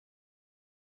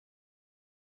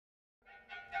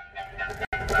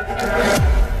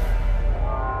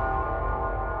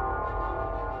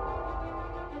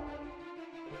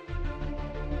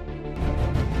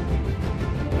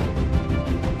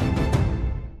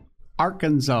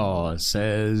Arkansas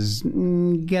says,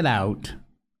 get out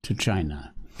to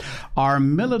China. Our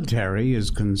military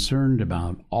is concerned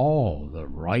about all the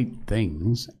right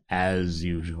things, as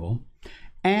usual,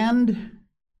 and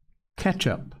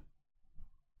ketchup.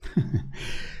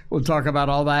 We'll talk about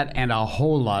all that and a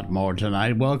whole lot more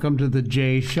tonight. Welcome to the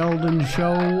Jay Sheldon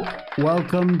Show.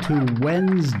 Welcome to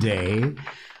Wednesday.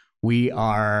 We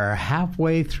are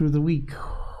halfway through the week.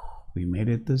 We made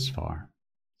it this far.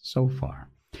 So far.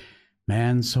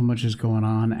 Man, so much is going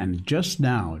on. And just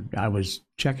now, I was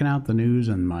checking out the news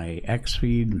on my X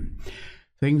feed. And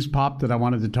things popped that I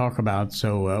wanted to talk about.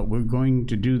 So we're going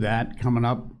to do that coming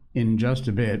up in just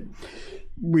a bit.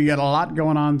 We got a lot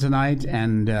going on tonight,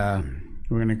 and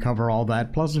we're going to cover all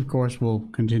that. Plus, of course, we'll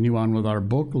continue on with our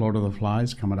book, Lord of the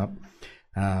Flies, coming up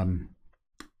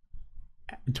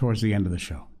towards the end of the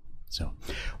show. So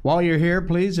while you're here,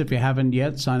 please, if you haven't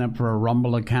yet, sign up for a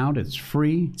Rumble account. It's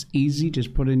free. It's easy.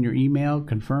 Just put in your email,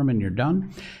 confirm, and you're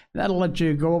done. That'll let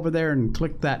you go over there and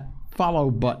click that follow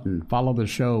button. Follow the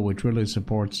show, which really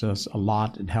supports us a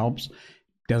lot. It helps.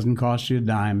 Doesn't cost you a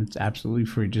dime. It's absolutely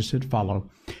free. Just hit follow.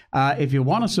 If you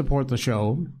want to support the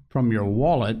show from your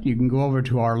wallet, you can go over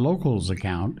to our locals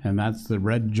account, and that's the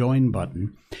red join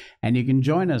button. And you can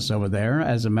join us over there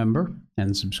as a member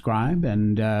and subscribe,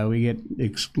 and we get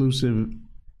exclusive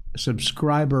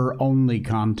subscriber-only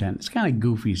content. It's kind of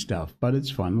goofy stuff, but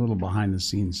it's fun, a little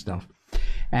behind-the-scenes stuff.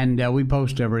 And we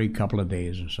post every couple of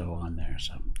days or so on there,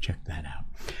 so check that out.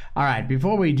 All right,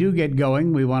 before we do get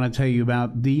going, we want to tell you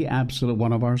about the absolute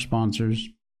one of our sponsors.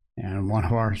 And one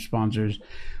of our sponsors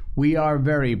we are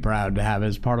very proud to have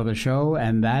as part of the show,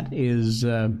 and that is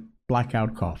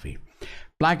Blackout Coffee.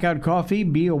 Blackout Coffee,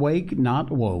 be awake,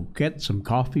 not woke. Get some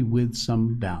coffee with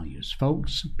some values.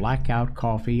 Folks, Blackout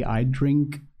Coffee, I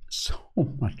drink so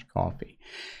much coffee.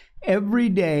 Every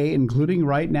day, including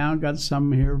right now, got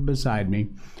some here beside me.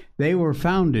 They were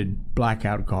founded,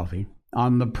 Blackout Coffee,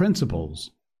 on the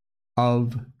principles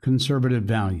of conservative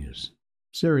values.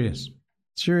 Serious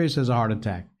as a heart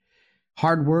attack.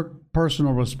 Hard work,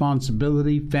 personal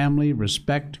responsibility, family,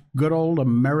 respect, good old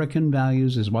American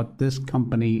values is what this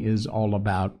company is all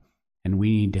about, and we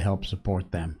need to help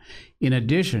support them. In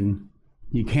addition,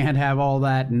 you can't have all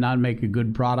that and not make a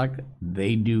good product.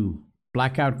 They do.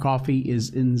 Blackout Coffee is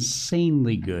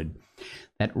insanely good.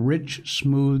 That rich,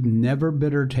 smooth, never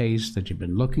bitter taste that you've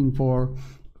been looking for.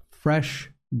 Fresh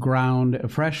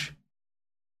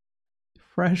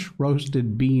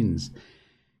roasted beans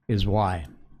is why.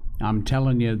 I'm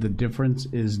telling you, the difference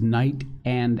is night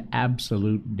and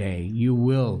absolute day. You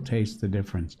will taste the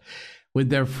difference. With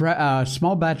their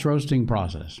small batch roasting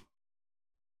process,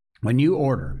 when you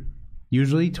order,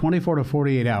 usually 24 to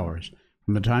 48 hours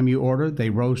from the time you order, they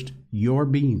roast your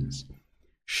beans.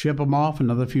 Ship them off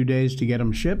another few days to get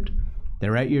them shipped.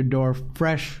 They're at your door,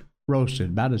 fresh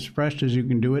roasted, about as fresh as you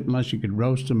can do it, unless you could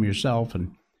roast them yourself, and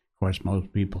of course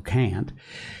most people can't.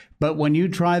 But when you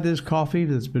try this coffee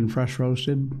that's been fresh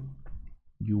roasted,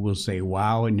 you will say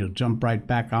wow, and you'll jump right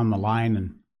back on the line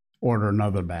and order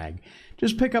another bag.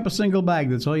 Just pick up a single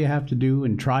bag. That's all you have to do,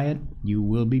 and try it. You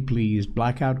will be pleased.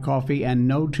 Blackout Coffee, and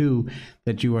know too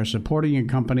that you are supporting a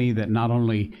company that not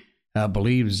only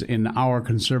believes in our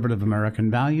conservative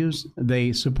American values,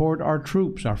 they support our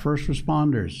troops, our first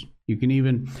responders. You can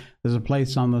even, there's a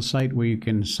place on the site where you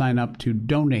can sign up to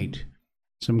donate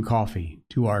some coffee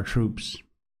to our troops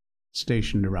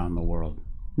stationed around the world.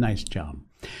 Nice job.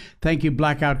 Thank you,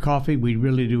 Blackout Coffee. We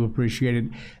really do appreciate it.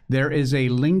 There is a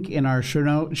link in our show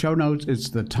notes. It's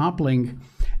the top link.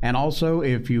 And also,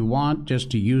 if you want just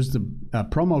to use the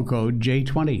promo code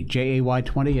J20,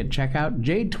 Jay20 at checkout,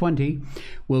 J20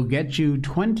 will get you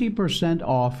 20%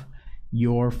 off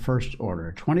your first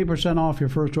order. 20% off your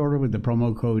first order with the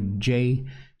promo code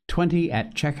J20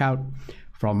 at checkout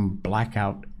from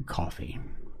Blackout Coffee.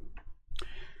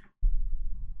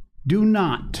 Do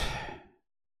not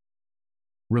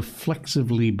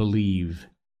reflexively believe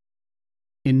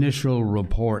initial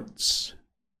reports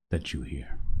that you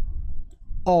hear.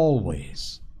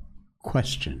 Always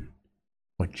question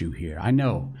what you hear. I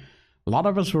know a lot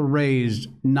of us were raised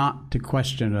not to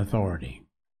question authority.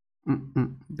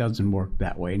 Doesn't work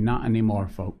that way. Not anymore,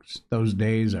 folks. Those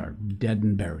days are dead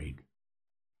and buried.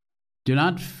 Do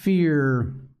not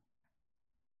fear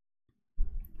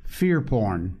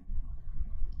porn.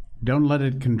 Don't let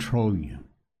it control you.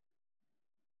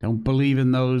 Don't believe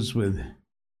in those with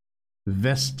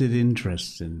vested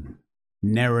interests and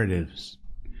narratives.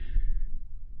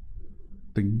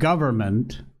 The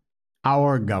government,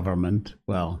 our government,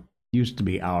 well, used to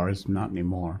be ours, not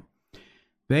anymore.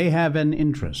 They have an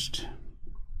interest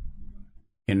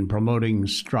in promoting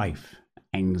strife,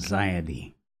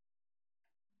 anxiety,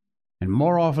 And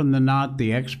more often than not,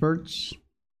 the experts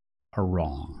are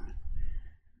wrong.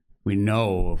 We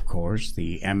know, of course,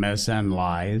 the MSN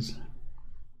lies.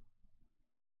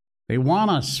 They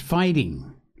want us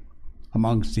fighting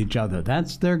amongst each other.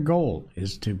 That's their goal,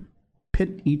 is to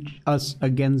pit us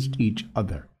against each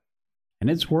other. And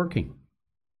it's working.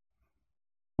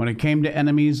 When it came to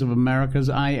enemies of America's,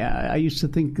 I used to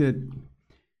think that,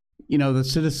 the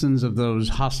citizens of those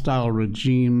hostile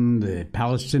regimes, the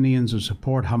Palestinians who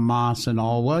support Hamas and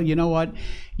all, well, you know what?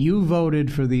 You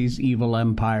voted for these evil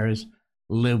empires.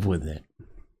 Live with it.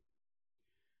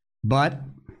 But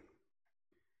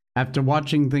after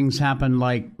watching things happen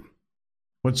like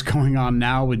what's going on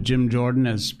now with Jim Jordan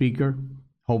as Speaker,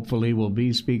 hopefully will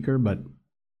be Speaker, but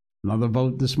another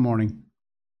vote this morning.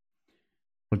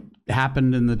 What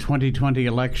happened in the 2020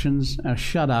 elections,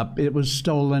 shut up. It was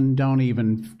stolen. Don't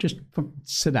even, just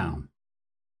sit down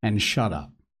and shut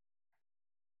up.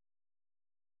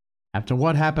 After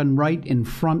what happened right in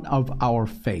front of our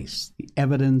face, the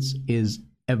evidence is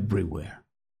everywhere.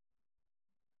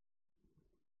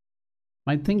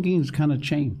 My thinking's kind of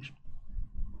changed.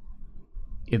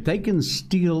 If they can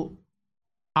steal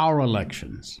our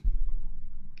elections,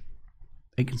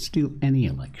 they can steal any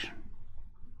election.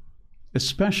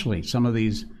 Especially some of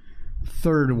these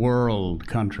third world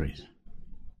countries.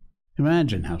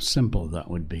 Imagine how simple that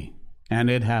would be. And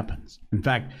it happens. In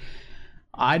fact,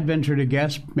 I'd venture to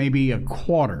guess maybe a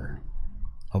quarter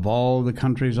of all the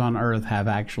countries on earth have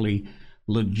actually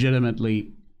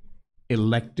legitimately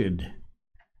elected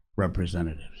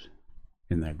representatives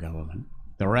in their government.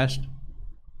 The rest,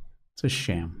 it's a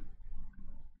sham.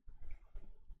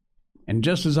 And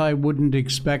just as I wouldn't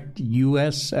expect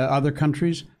other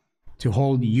countries to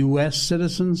hold U.S.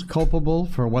 citizens culpable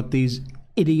for what these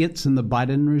idiots in the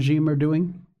Biden regime are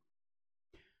doing,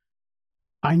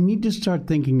 I need to start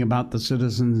thinking about the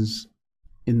citizens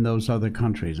in those other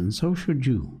countries, and so should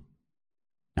you.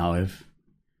 Now, if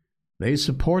they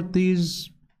support these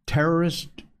terrorist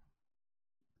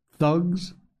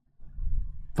thugs,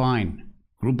 fine,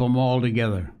 group them all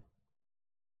together.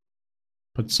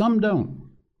 But some don't.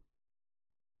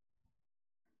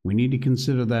 We need to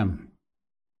consider them.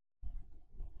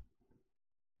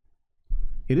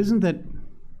 It isn't that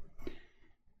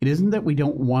we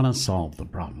don't want to solve the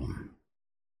problem.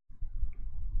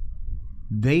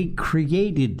 They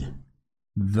created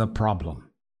the problem.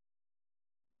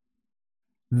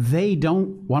 They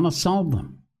don't want to solve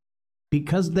them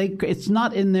because it's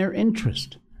not in their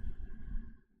interest.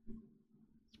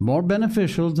 It's more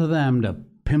beneficial to them to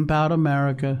pimp out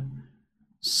America,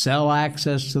 sell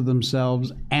access to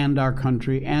themselves and our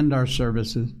country and our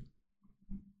services,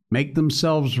 make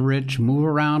themselves rich, move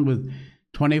around with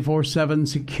 24/7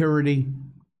 security,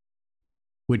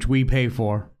 which we pay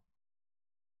for.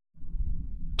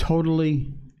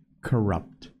 Totally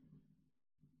corrupt,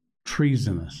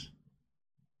 treasonous,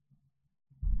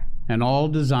 and all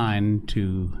designed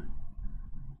to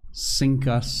sink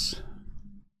us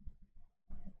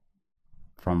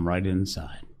from right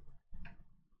inside.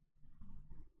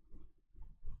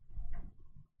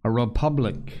 A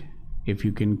republic, if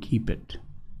you can keep it,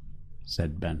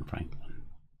 said Ben Franklin.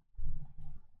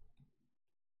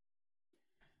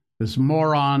 This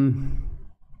moron,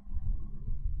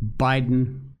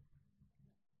 Biden,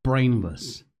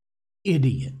 brainless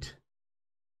idiot,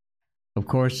 of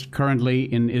course, currently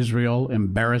in Israel,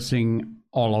 embarrassing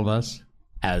all of us,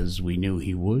 as we knew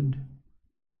he would.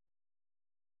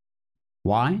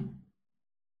 Why?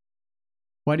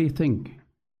 Why do you think?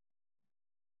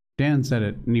 Dan said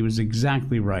it, and he was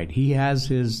exactly right. He has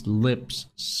his lips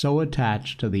so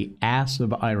attached to the ass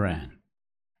of Iran.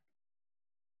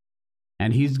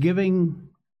 And he's giving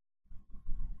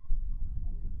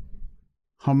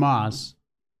Hamas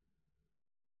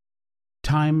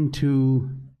time to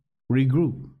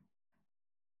regroup.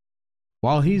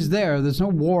 While he's there, there's no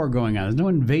war going on. There's no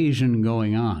invasion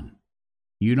going on.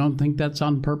 You don't think that's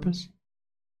on purpose?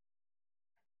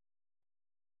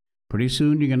 Pretty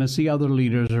soon you're going to see other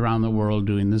leaders around the world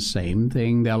doing the same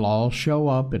thing. They'll all show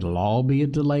up. It'll all be a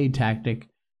delay tactic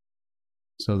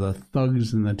so the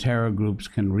thugs and the terror groups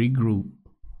can regroup,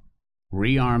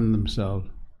 rearm themselves,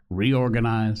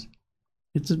 reorganize.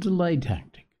 It's a delay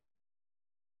tactic.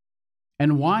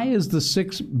 And why is the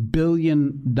 $6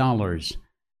 billion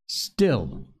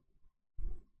still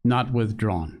not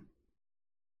withdrawn?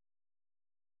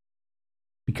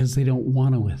 Because they don't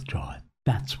want to withdraw it.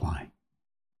 That's why.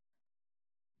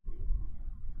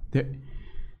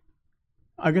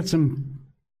 I got some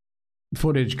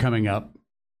footage coming up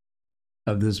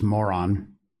of this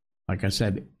moron, like I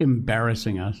said,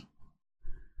 embarrassing us.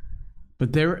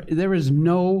 But there is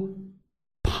no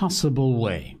possible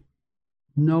way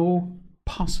no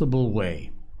possible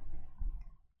way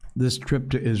this trip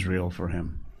to Israel for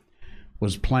him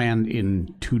was planned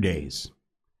in 2 days.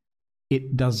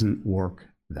 It doesn't work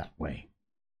that way.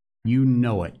 You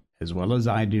know it as well as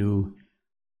I do.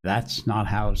 That's not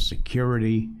how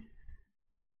security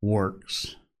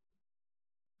works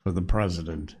for the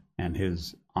president and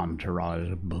his entourage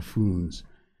of buffoons.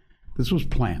 This was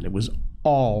planned. It was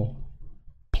all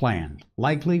planned.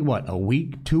 Likely, what, a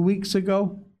week, 2 weeks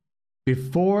ago?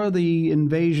 Before the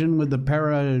invasion with the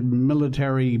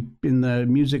paramilitary in the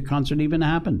music concert even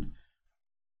happened.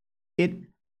 It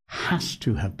has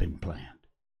to have been planned.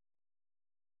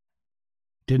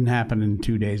 Didn't happen in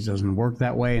 2 days, doesn't work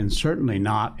that way, and certainly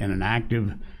not in an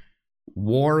active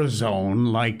war zone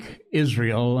like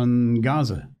Israel and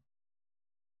Gaza.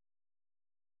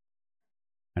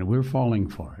 And we're falling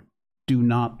for it. Do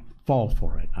not fall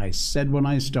for it. I said when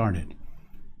I started,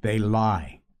 they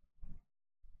lie.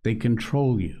 They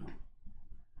control you.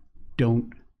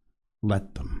 Don't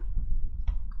let them.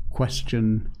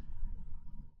 Question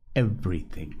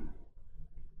everything.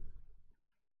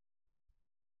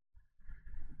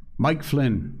 Mike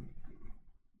Flynn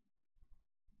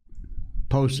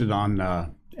posted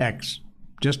on X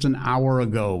just an hour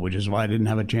ago, which is why I didn't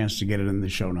have a chance to get it in the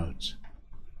show notes.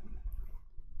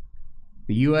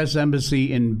 The U.S.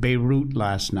 Embassy in Beirut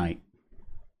last night.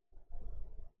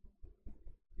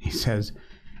 He says,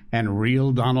 and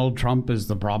real Donald Trump is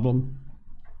the problem?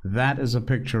 That is a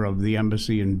picture of the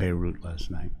embassy in Beirut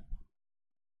last night.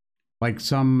 Like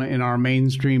some in our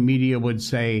mainstream media would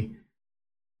say,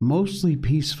 mostly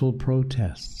peaceful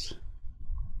protests.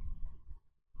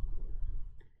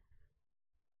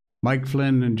 Mike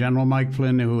Flynn and General Mike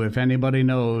Flynn, who, if anybody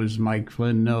knows, Mike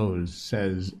Flynn knows,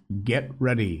 says, get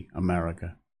ready,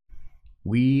 America.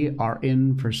 We are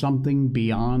in for something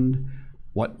beyond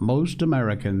what most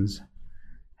Americans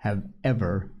have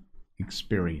ever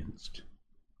experienced.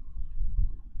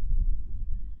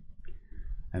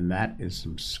 And that is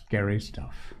some scary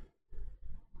stuff.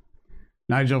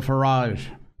 Nigel Farage.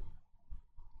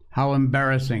 How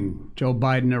embarrassing. Joe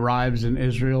Biden arrives in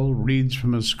Israel, reads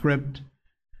from a script,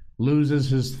 loses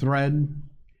his thread,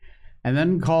 and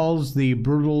then calls the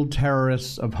brutal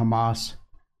terrorists of Hamas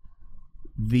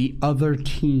the other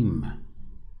team.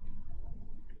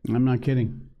 I'm not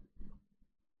kidding.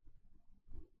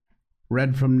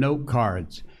 Read from note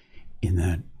cards in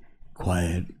that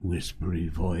quiet, whispery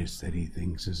voice that he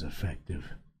thinks is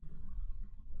effective.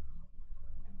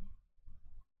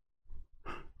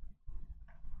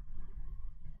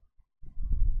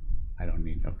 I don't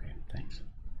need, okay, thanks.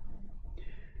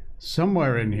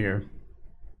 Somewhere in here,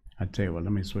 I tell you what,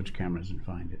 let me switch cameras and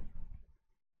find it.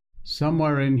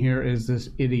 Somewhere in here is this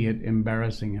idiot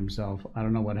embarrassing himself. I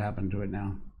don't know what happened to it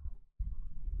now.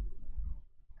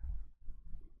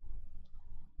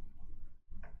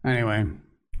 Anyway,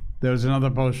 there was another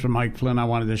post from Mike Flynn I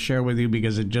wanted to share with you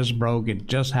because it just broke. It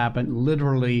just happened,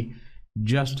 literally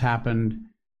just happened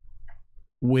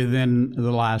within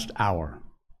the last hour.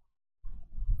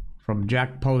 From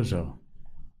Jack Pozo.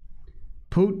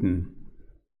 Putin.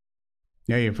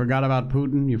 Yeah, you forgot about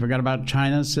Putin? You forgot about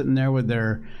China sitting there with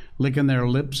their licking their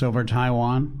lips over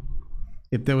Taiwan?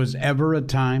 If there was ever a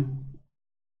time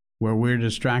where we're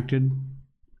distracted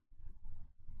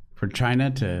for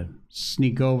China to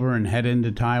sneak over and head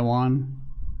into Taiwan,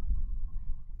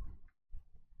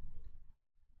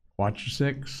 watch your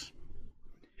six.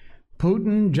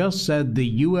 Putin just said the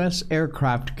U.S.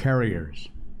 aircraft carriers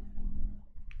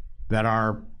that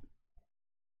are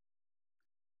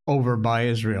over by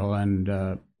Israel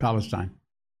and Palestine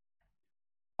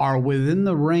are within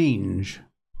the range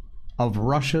of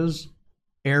Russia's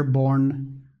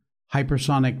airborne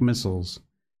hypersonic missiles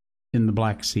in the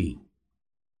Black Sea.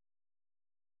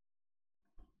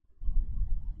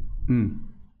 I'm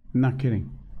not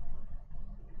kidding.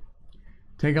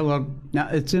 Take a look. Now,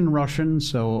 it's in Russian,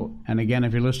 so, and again,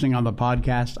 if you're listening on the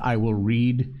podcast, I will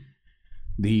read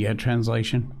the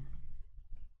translation.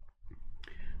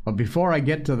 But before I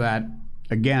get to that,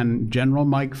 again, General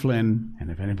Mike Flynn, and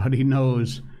if anybody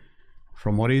knows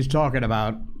from what he's talking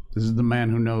about, this is the man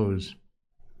who knows.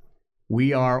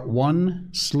 We are one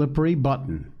slippery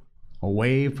button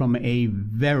away from a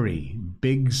very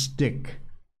big stick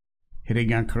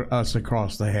hitting us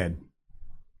across the head.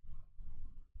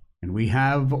 And we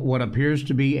have what appears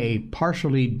to be a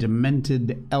partially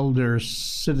demented elder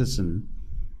citizen,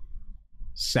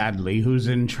 sadly, who's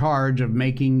in charge of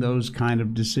making those kind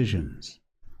of decisions.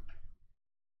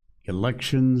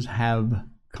 Elections have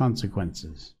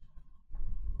consequences.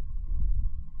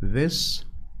 This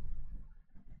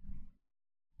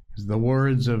is the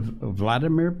words of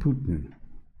Vladimir Putin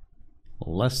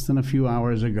less than a few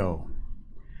hours ago.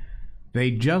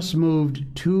 They just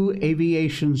moved 2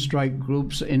 aviation strike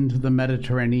groups into the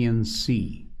Mediterranean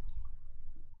Sea.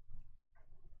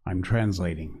 I'm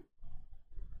translating.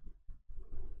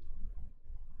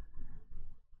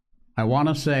 I want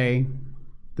to say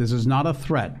this is not a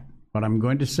threat, but I'm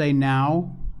going to say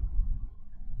now,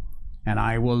 and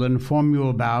I will inform you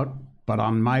about, but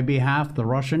on my behalf, the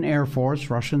Russian Air Force,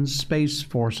 Russian Space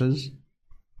Forces,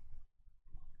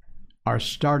 are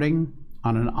starting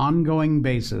on an ongoing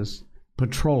basis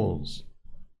patrols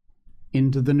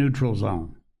into the neutral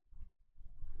zone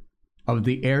of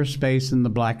the airspace in the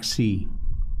Black Sea.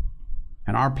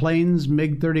 And our planes,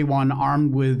 MiG-31,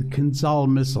 armed with Kinzhal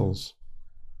missiles,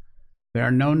 they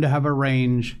are known to have a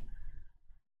range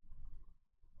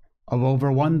of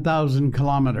over 1,000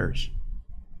 kilometers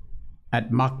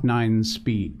at Mach 9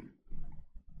 speed.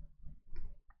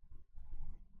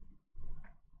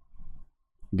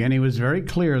 Again, he was very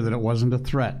clear that it wasn't a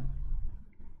threat,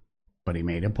 but he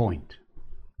made a point.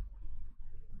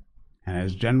 And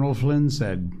as General Flynn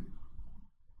said,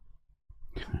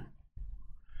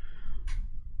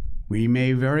 we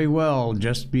may very well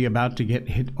just be about to get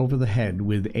hit over the head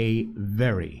with a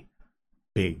very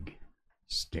big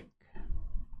stick.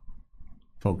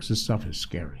 Folks, this stuff is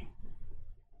scary.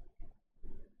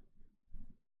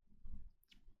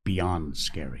 Beyond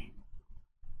scary.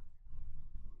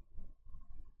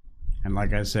 And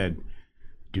like I said,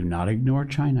 do not ignore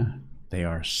China. They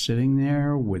are sitting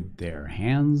there with their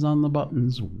hands on the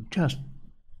buttons, just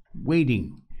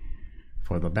waiting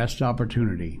for the best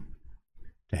opportunity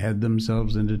to head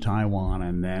themselves into Taiwan,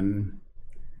 and then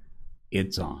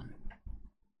it's on.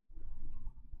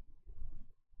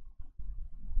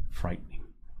 Frightening.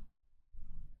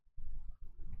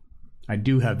 I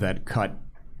do have that cut.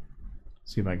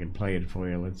 See if I can play it for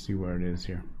you. Let's see where it is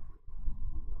here.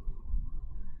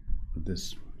 With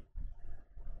this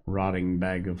rotting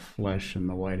bag of flesh in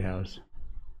the White House.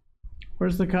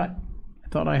 Where's the cut? I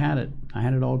thought I had it. I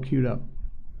had it all queued up.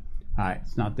 All right,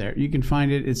 it's not there. You can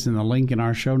find it. It's in the link in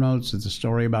our show notes. It's a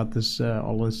story about this,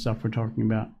 all this stuff we're talking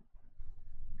about.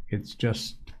 It's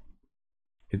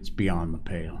beyond the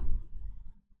pale.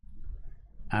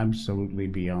 Absolutely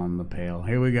beyond the pale.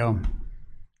 Here we go.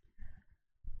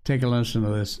 Take a listen to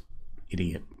this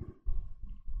idiot.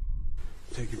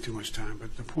 Taking too much time,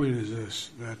 but the point is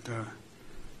this, that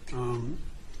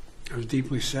I was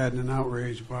deeply saddened and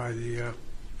outraged by the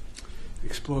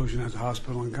explosion at the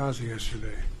hospital in Gaza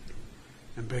yesterday.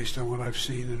 And based on what I've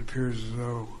seen, it appears as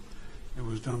though it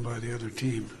was done by the other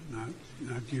team,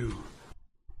 not you.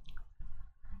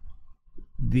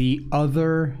 The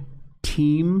other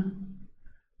team?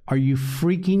 Are you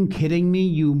freaking kidding me,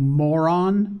 you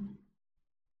moron?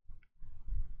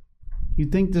 You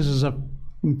think this is a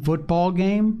football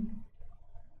game?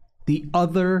 The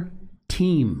other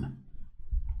team.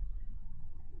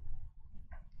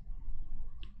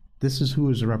 This is who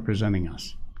is representing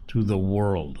us to the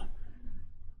world.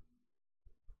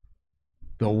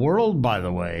 The world, by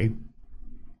the way,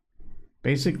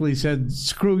 basically said,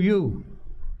 screw you.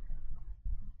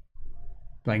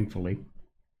 Thankfully.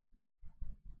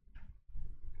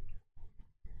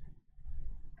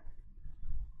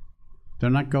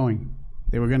 They're not going.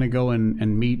 They were going to go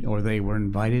and meet, or they were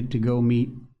invited to go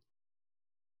meet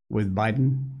with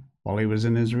Biden while he was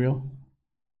in Israel.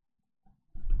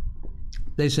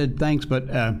 They said, thanks, but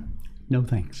no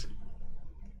thanks.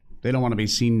 They don't want to be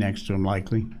seen next to him,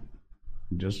 likely.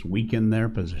 Just weaken their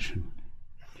position.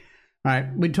 All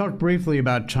right, we talked briefly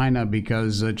about China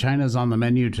because China's on the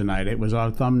menu tonight. It was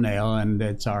our thumbnail and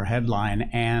it's our headline,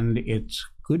 and it's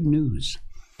good news.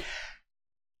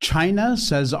 China,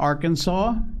 says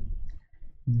Arkansas,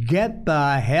 get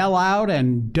the hell out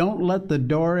and don't let the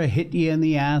door hit you in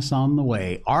the ass on the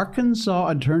way. Arkansas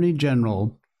Attorney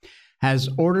General has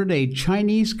ordered a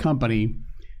Chinese company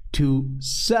to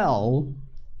sell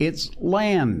its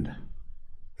land.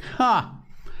 Ha!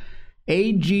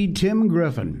 AG Tim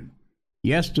Griffin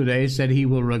yesterday said he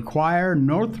will require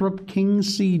Northrop King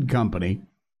Seed Company,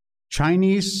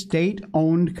 Chinese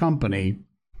state-owned company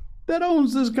that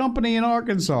owns this company in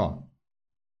Arkansas.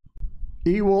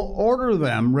 He will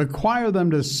require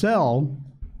them to sell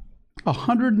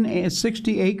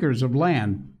 160 acres of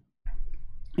land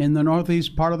in the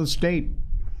northeast part of the state.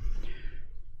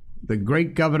 The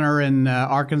great governor in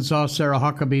Arkansas, Sarah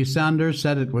Huckabee Sanders,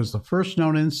 said it was the first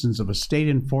known instance of a state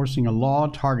enforcing a law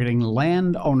targeting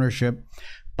land ownership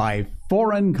by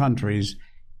foreign countries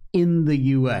in the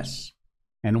U.S.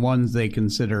 and ones they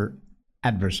consider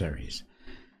adversaries.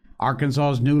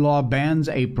 Arkansas's new law bans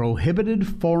a prohibited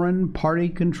foreign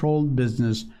party-controlled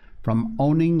business from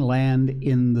owning land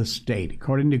in the state.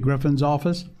 According to Griffin's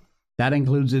office, that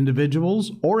includes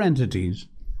individuals or entities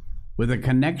with a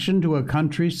connection to a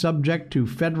country subject to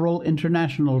federal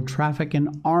international traffic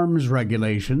in arms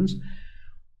regulations,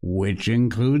 which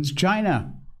includes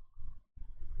China.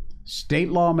 State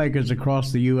lawmakers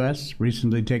across the U.S.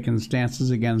 recently taken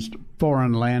stances against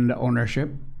foreign land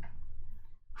ownership.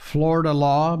 Florida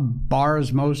law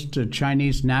bars most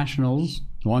Chinese nationals,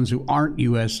 ones who aren't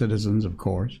U.S. citizens, of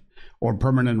course, or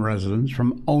permanent residents,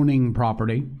 from owning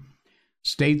property.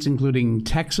 States including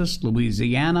Texas,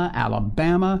 Louisiana,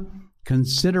 Alabama,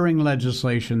 considering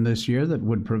legislation this year that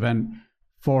would prevent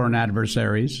foreign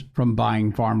adversaries from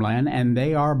buying farmland, and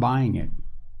they are buying it.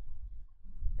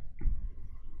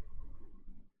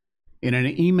 In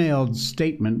an emailed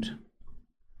statement,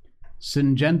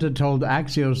 Syngenta told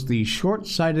Axios the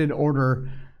short-sighted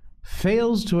order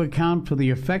fails to account for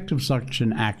the effect of such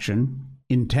an action,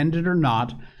 intended or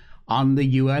not, on the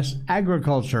U.S.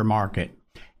 agriculture market.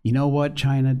 You know what,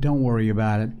 China? Don't worry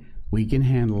about it. We can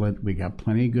handle it. We got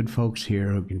plenty of good folks here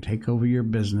who can take over your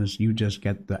business. You just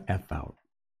get the F out.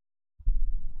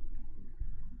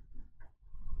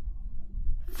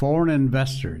 Foreign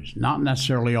investors, not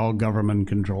necessarily all government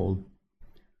controlled,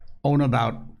 own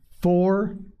about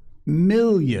 4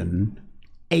 million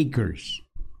acres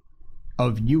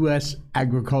of U.S.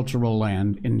 agricultural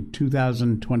land in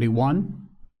 2021,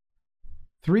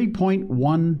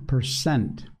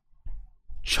 3.1%.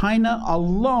 China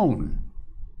alone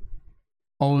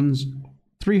owns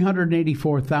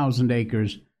 384,000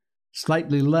 acres,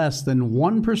 slightly less than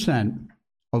 1%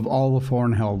 of all the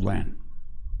foreign-held land,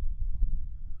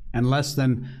 and less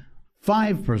than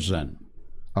 5%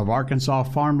 of Arkansas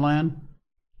farmland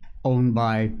owned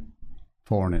by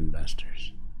foreign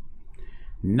investors.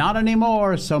 Not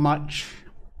anymore so much,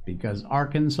 because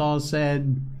Arkansas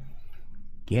said,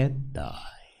 get the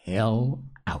hell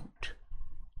out.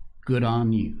 Good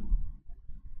on you.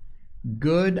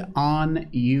 Good on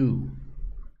you.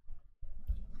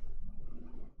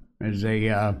 There's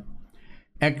a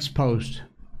ex-post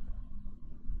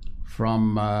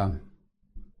from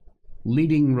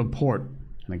Leading Report,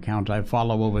 an account I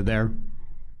follow over there.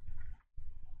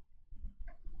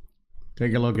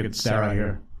 Take a look at Sarah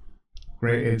here.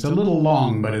 Great. It's a little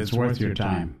long, but it's worth your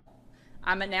time.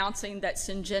 I'm announcing that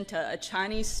Syngenta, a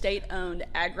Chinese state-owned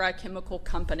agrochemical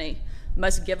company,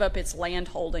 must give up its land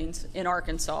holdings in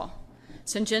Arkansas.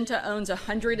 Syngenta owns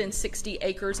 160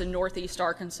 acres in northeast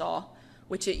Arkansas,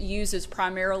 which it uses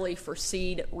primarily for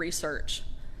seed research.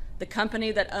 The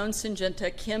company that owns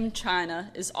Syngenta,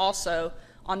 ChemChina, is also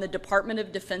on the Department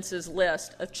of Defense's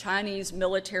list of Chinese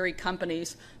military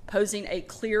companies posing a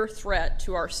clear threat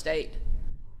to our state.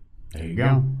 There you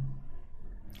go.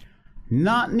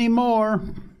 Not anymore.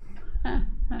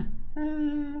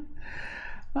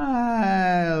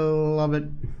 I love it.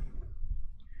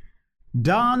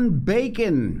 Don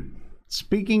Bacon.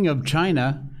 Speaking of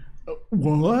China,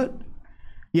 what?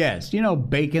 Yes, you know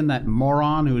Bacon, that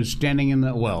moron who is standing in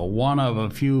the, well, one of a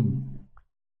few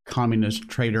communist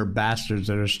traitor bastards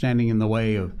that are standing in the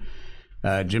way of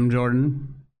Jim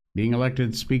Jordan being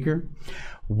elected speaker.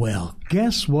 Well,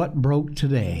 guess what broke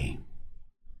today?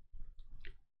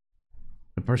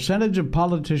 The percentage of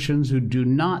politicians who do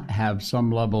not have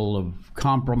some level of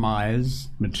compromise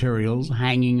materials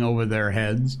hanging over their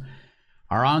heads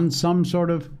are on some sort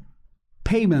of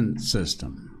payment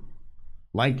system,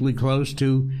 likely close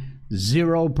to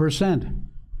 0%.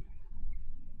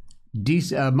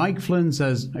 Mike Flynn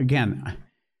says, again,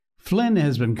 Flynn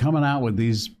has been coming out with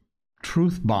these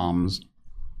truth bombs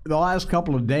the last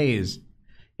couple of days.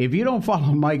 If you don't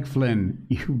follow Mike Flynn,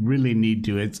 you really need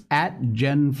to. It's at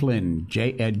Gen Flynn,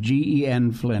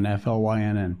 Gen Flynn,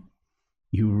 Flynn.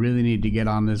 You really need to get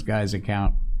on this guy's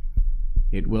account.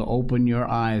 It will open your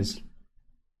eyes.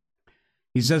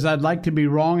 He says, I'd like to be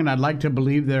wrong and I'd like to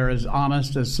believe they're as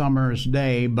honest as summer's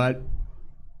day, but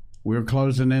we're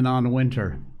closing in on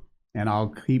winter, and I'll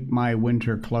keep my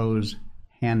winter clothes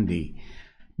handy.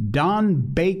 Don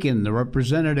Bacon, the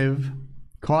representative,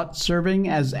 caught serving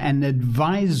as an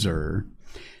advisor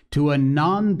to a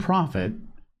nonprofit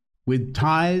with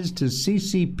ties to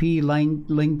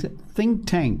CCP-linked think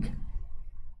tank.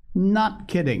 Not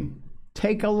kidding.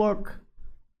 Take a look.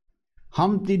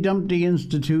 Humpty Dumpty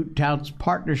Institute touts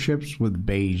partnerships with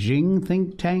Beijing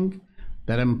think tank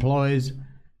that employs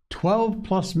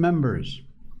 12-plus members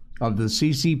of the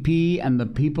CCP and the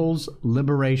People's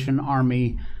Liberation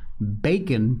Army.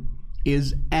 Bacon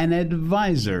is an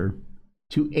advisor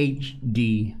to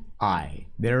HDI.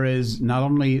 There is not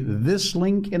only this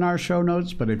link in our show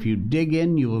notes, but if you dig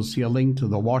in, you will see a link to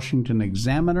the Washington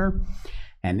Examiner,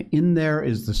 and in there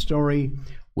is the story,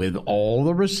 with all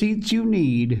the receipts you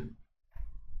need.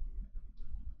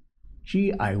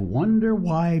 Gee, I wonder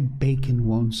why Bacon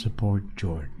won't support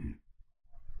Jordan.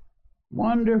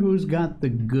 Wonder who's got the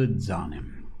goods on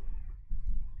him.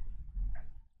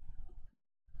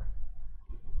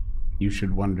 You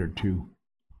should wonder too.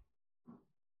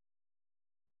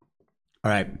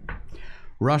 All right.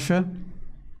 Russia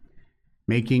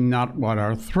making not what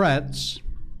are threats,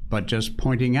 but just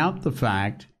pointing out the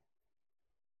fact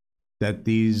that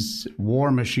these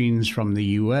war machines from the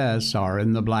U.S. are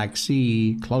in the Black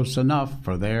Sea close enough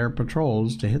for their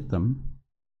patrols to hit them.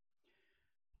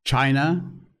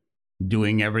 China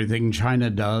doing everything China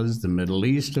does. The Middle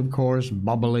East, of course,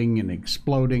 bubbling and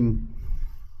exploding.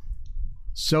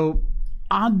 So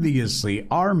obviously,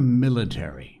 our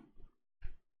military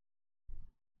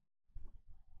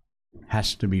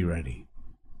has to be ready.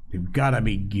 They've got to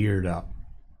be geared up.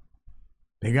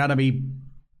 They got to be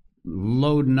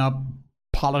loading up,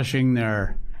 polishing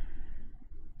their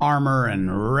armor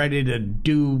and ready to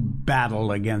do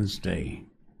battle against a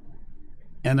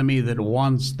enemy that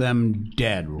wants them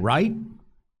dead, right?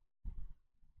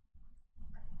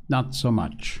 Not so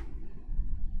much.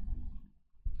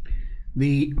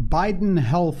 The Biden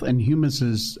Health and Human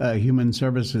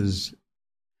Services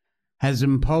has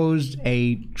imposed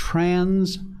a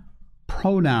trans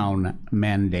pronoun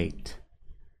mandate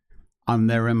on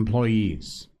their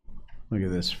employees. Look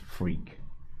at this freak.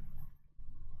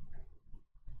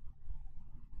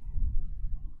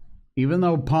 Even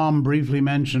though Palm briefly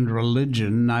mentioned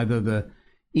religion, neither the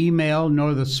email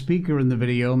nor the speaker in the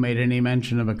video made any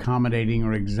mention of accommodating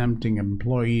or exempting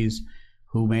employees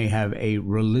who may have a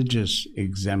religious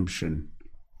exemption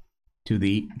to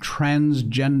the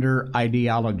transgender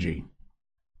ideology.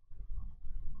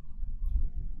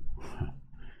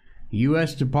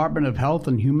 U.S. Department of Health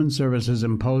and Human Services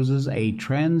imposes a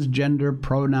transgender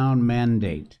pronoun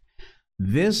mandate.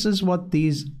 This is what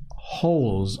these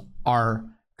holes are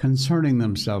concerning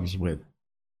themselves with.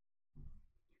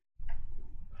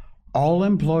 All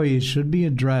employees should be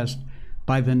addressed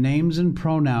by the names and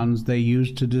pronouns they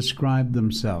use to describe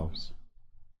themselves.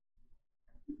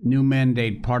 New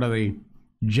mandate, part of the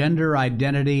Gender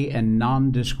Identity and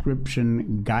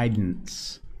Non-Description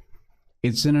Guidance.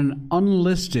 It's in an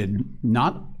unlisted,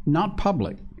 not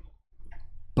public,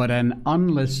 but an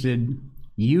unlisted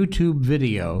YouTube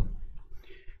video.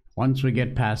 Once we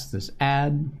get past this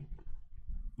ad.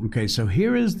 Okay, so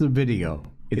here is the video.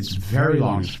 It's very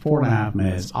long. It's 4.5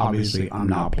 minutes. Obviously, I'm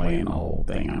not playing the whole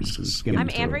thing. I'm just skimming I'm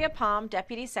through Andrea it. Palm,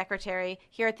 Deputy Secretary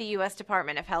here at the U.S.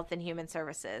 Department of Health and Human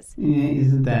Services.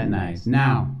 Isn't that nice?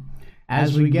 Now,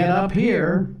 as we get up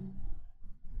here,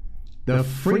 the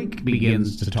freak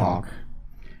begins to talk.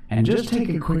 And just take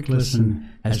a quick listen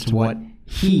as to what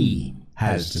he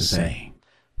has to say.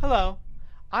 Hello,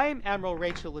 I am Admiral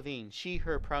Rachel Levine, she,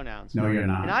 her pronouns. No, you're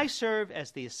not. And I serve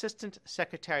as the Assistant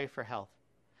Secretary for Health.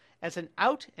 As an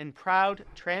out and proud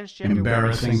transgender woman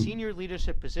in a senior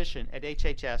leadership position at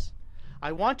HHS,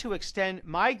 I want to extend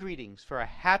my greetings for a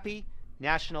happy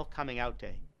National Coming Out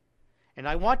Day. And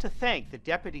I want to thank the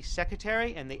Deputy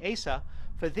Secretary and the ASA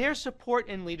for their support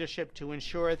and leadership to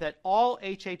ensure that all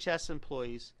HHS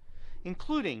employees,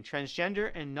 including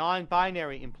transgender and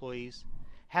non-binary employees,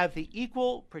 have the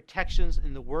equal protections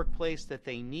in the workplace that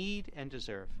they need and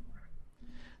deserve.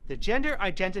 The Gender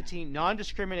Identity,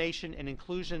 Non-Discrimination, and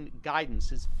Inclusion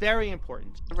Guidance is very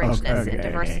important. The richness and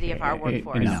diversity of our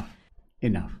workforce.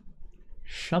 Enough.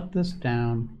 Shut this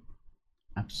down.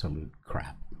 Absolute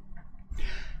crap.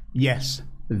 Yes,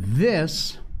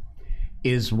 this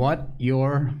is what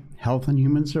your Health and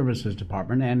Human Services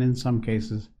Department, and in some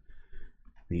cases,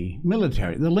 the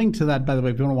military. The link to that, by the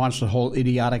way, if you want to watch the whole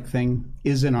idiotic thing,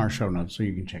 is in our show notes, so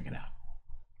you can check it out.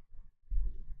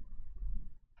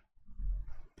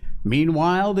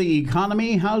 Meanwhile, the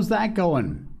economy, how's that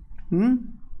going?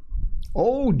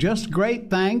 Oh, just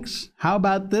great, thanks. How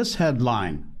about this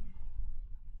headline?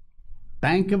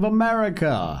 Bank of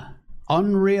America,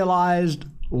 unrealized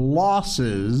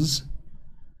losses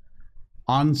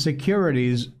on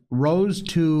securities rose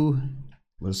to,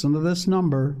 listen to this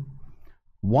number,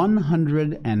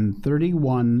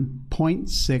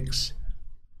 $131.6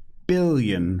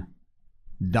 billion.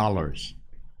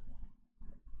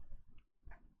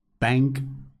 Bank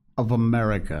of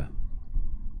America.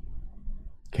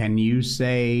 Can you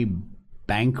say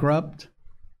bankrupt?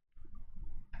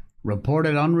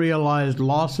 Reported unrealized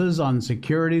losses on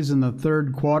securities in the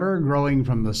third quarter, growing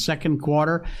from the second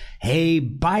quarter. Hey,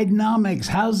 Bidenomics,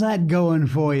 how's that going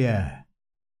for you?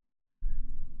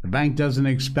 The bank doesn't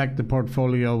expect the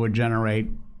portfolio would generate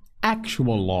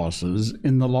actual losses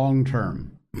in the long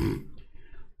term.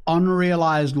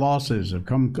 unrealized losses have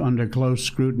come under close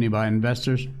scrutiny by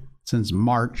investors since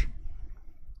March.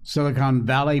 Silicon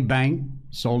Valley Bank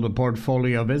sold a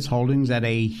portfolio of its holdings at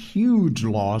a huge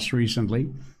loss recently.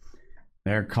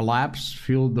 Their collapse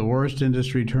fueled the worst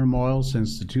industry turmoil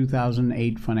since the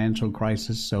 2008 financial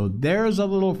crisis. So there's a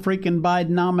little freaking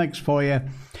Bidenomics for you.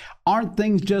 Aren't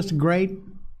things just great?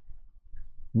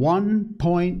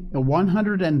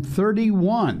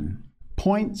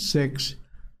 $131.6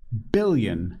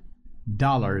 billion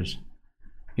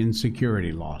in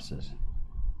security losses.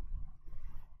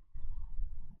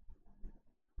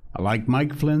 Like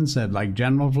Mike Flynn said, like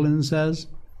General Flynn says,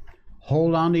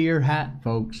 hold on to your hat,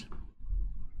 folks,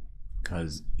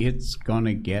 because it's going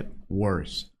to get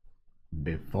worse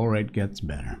before it gets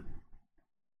better.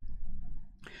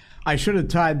 I should have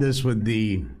tied this with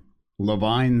the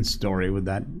Levine story with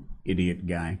that idiot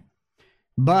guy.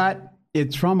 But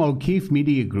it's from O'Keefe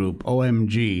Media Group,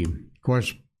 OMG. Of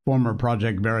course, former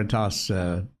Project Veritas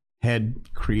head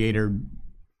creator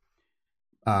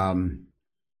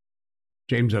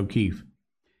James O'Keefe.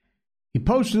 He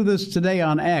posted this today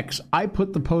on X. I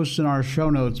put the post in our show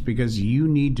notes because you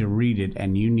need to read it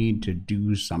and you need to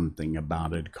do something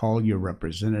about it. Call your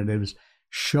representatives,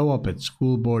 show up at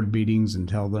school board meetings and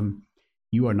tell them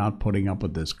you are not putting up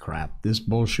with this crap. This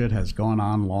bullshit has gone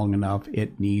on long enough.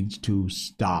 It needs to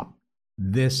stop.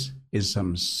 This is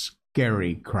some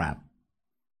scary crap.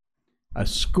 A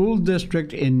school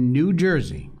district in New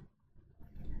Jersey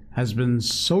has been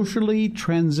socially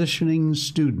transitioning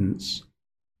students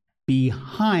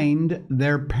behind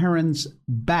their parents'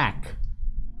 back.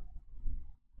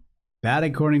 That,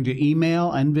 according to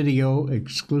email and video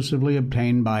exclusively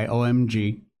obtained by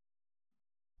OMG.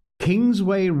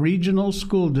 Kingsway Regional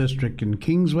School District in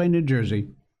Kingsway, New Jersey,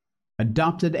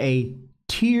 adopted a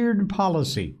tiered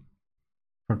policy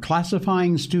for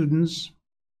classifying students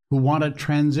who want to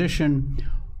transition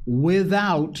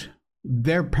without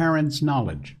their parents'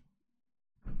 knowledge.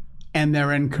 And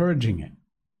they're encouraging it.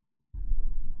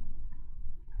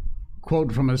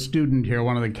 Quote from a student here,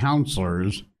 one of the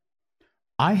counselors.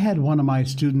 I had one of my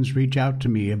students reach out to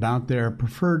me about their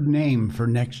preferred name for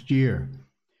next year.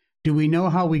 Do we know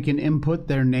how we can input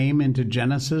their name into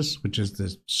Genesis, which is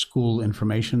the school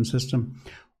information system,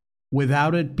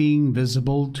 without it being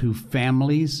visible to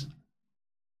families?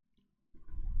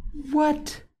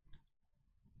 What?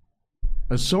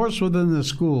 A source within the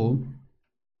school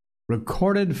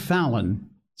recorded Fallon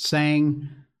saying,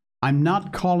 I'm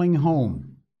not calling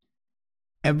home.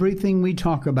 Everything we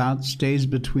talk about stays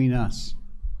between us.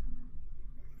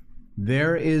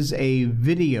 There is a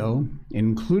video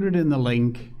included in the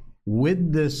link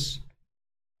with this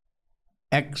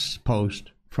X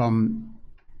post from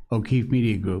O'Keefe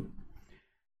Media Group.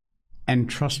 And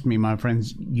trust me, my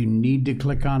friends, you need to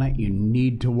click on it. You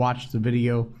need to watch the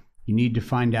video. You need to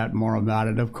find out more about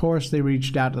it. Of course, they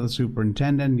reached out to the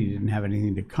superintendent. He didn't have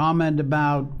anything to comment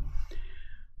about.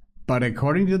 But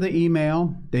according to the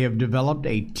email, they have developed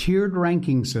a tiered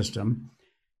ranking system.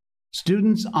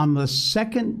 Students on the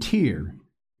second tier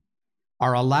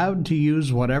are allowed to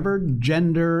use whatever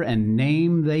gender and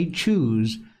name they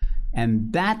choose,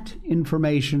 and that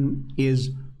information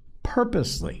is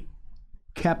purposely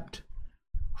kept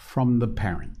from the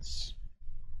parents.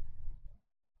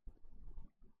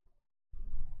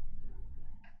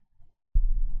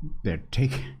 They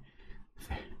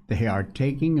are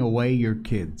taking away your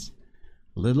kids.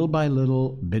 Little by little,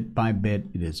 bit by bit,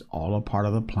 it is all a part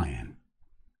of the plan.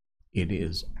 It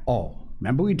is all.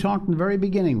 Remember we talked in the very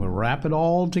beginning, we'll wrap it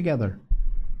all together.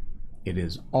 It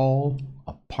is all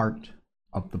a part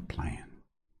of the plan.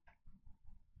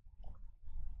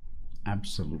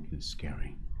 Absolutely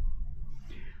scary.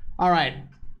 All right.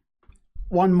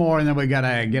 One more and then we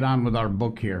gotta get on with our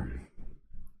book here.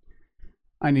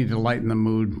 I need to lighten the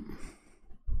mood.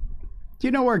 Do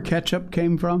you know where ketchup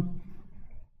came from?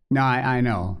 No, I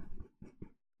know.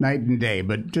 Night and day,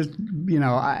 but just, you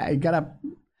know, I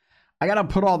gotta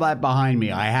put all that behind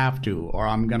me. I have to,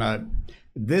 or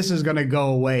this is gonna go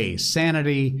away.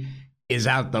 Sanity is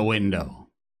out the window.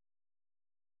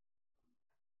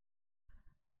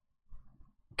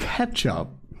 Ketchup.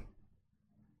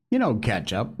 You know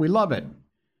ketchup. We love it.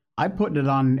 I put it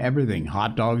on everything.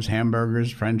 Hot dogs,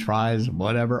 hamburgers, French fries,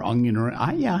 whatever, onion rings.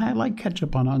 I like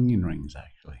ketchup on onion rings,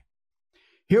 actually.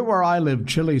 Here where I live,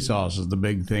 chili sauce is the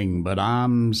big thing, but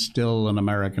I'm still an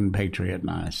American patriot and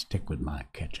I stick with my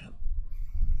ketchup.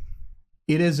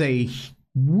 It is a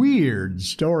weird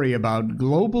story about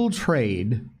global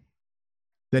trade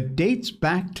that dates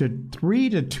back to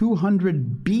 300 to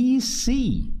 200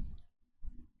 BC.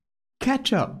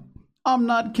 Ketchup. I'm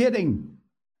not kidding.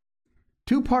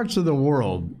 Two parts of the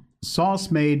world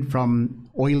sauce made from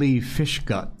oily fish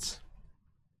guts,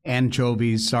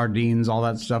 anchovies, sardines, all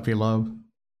that stuff you love,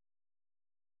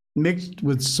 mixed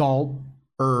with salt,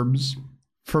 herbs,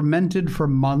 fermented for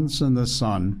months in the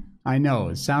sun. I know,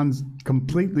 it sounds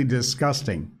completely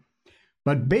disgusting.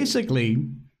 But basically,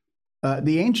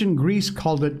 the ancient Greece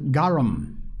called it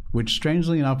garum, which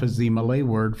strangely enough is the Malay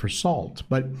word for salt.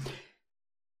 But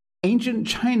ancient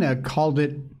China called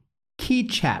it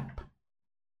kechap,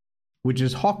 which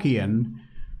is Hokkien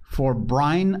for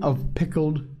brine of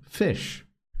pickled fish.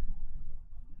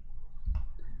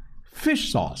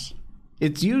 Fish sauce.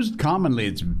 It's used commonly.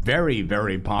 It's very,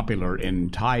 very popular in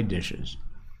Thai dishes.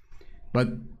 But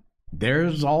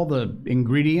there's all the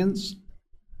ingredients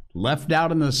left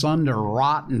out in the sun to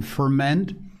rot and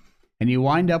ferment, and you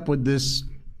wind up with this,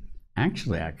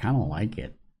 actually, I kind of like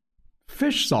it,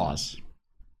 fish sauce.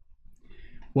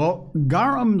 Well,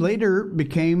 garum later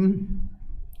became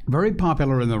very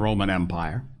popular in the Roman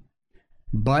Empire,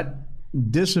 but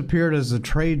disappeared as the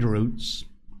trade routes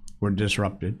were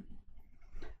disrupted.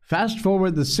 Fast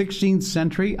forward the 16th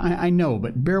century, I know,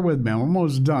 but bear with me, I'm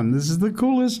almost done. This is the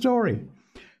coolest story.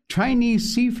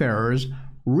 Chinese seafarers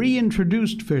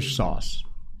reintroduced fish sauce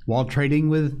while trading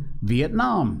with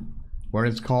Vietnam, where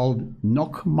it's called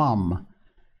Nok Mam,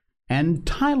 and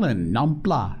Thailand, Nam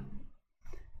Pla.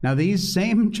 Now, these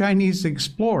same Chinese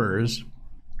explorers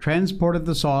transported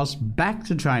the sauce back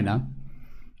to China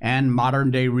and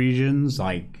modern-day regions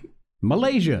like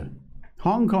Malaysia,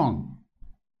 Hong Kong.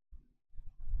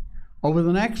 Over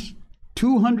the next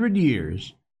 200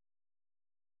 years,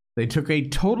 they took a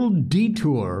total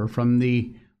detour from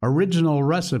the original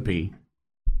recipe.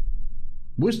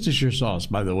 Worcestershire sauce,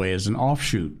 by the way, is an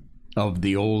offshoot of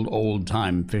the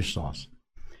old-time fish sauce.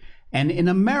 And in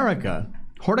America,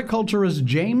 horticulturist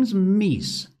James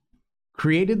Meese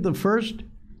created the first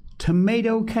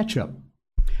tomato ketchup.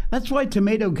 That's why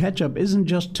tomato ketchup isn't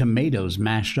just tomatoes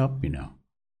mashed up, you know.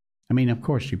 I mean, of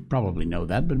course, you probably know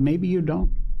that, but maybe you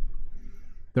don't.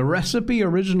 The recipe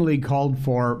originally called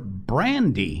for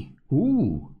brandy,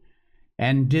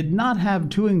 and did not have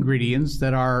two ingredients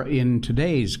that are in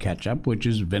today's ketchup, which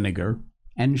is vinegar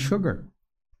and sugar.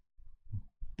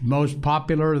 Most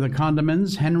popular of the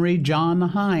condiments, Henry John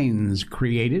Heinz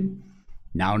created,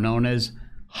 now known as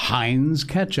Heinz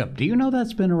ketchup. Do you know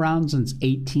that's been around since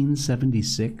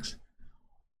 1876?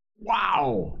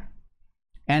 Wow!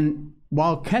 And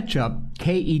while ketchup,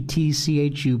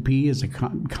 Ketchup, is a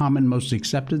common, most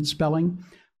accepted spelling,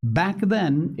 back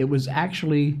then it was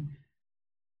actually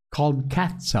called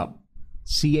catsup,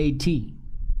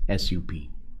 C-A-T-S-U-P.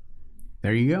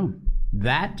 There you go.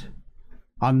 That,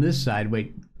 on this side,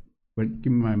 wait,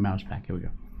 give me my mouse back. Here we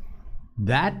go.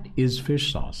 That is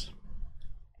fish sauce.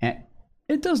 And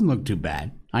it doesn't look too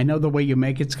bad. I know the way you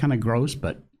make it's kind of gross,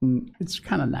 but it's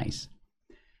kind of nice.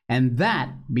 And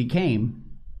that became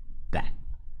that.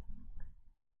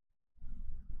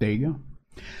 There you go.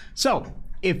 So,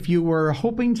 if you were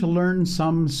hoping to learn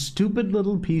some stupid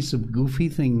little piece of goofy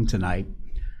thing tonight,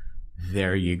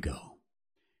 there you go.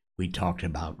 We talked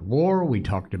about war. We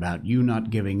talked about you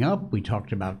not giving up. We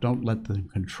talked about don't let them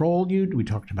control you. We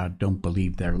talked about don't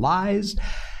believe their lies.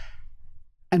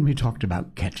 And we talked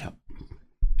about ketchup.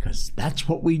 Because that's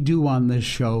what we do on this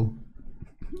show.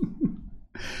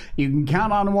 You can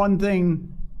count on one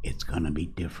thing. It's going to be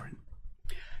different.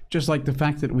 Just like the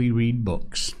fact that we read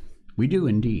books. We do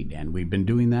indeed, and we've been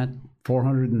doing that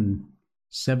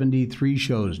 473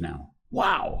 shows now.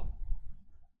 Wow!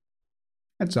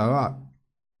 That's a lot.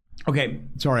 Okay,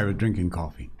 sorry, I was drinking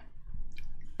coffee.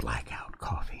 Blackout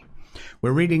coffee.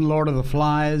 We're reading Lord of the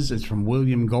Flies. It's from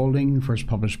William Golding, first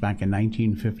published back in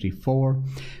 1954.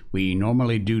 We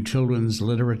normally do children's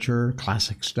literature,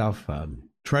 classic stuff.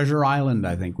 Treasure Island,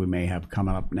 I think we may have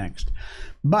coming up next.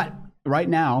 But right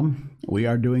now, we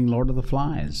are doing Lord of the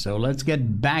Flies. So let's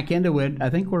get back into it.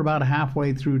 I think we're about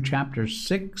halfway through chapter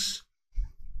 6.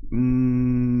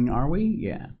 Are we?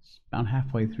 Yeah, it's about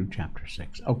halfway through chapter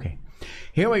 6. Okay,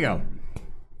 here we go.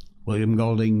 William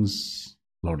Golding's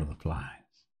Lord of the Flies.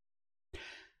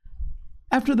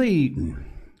 After they eaten,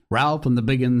 Ralph and the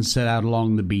Biggins set out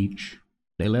along the beach.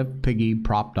 They left Piggy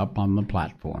propped up on the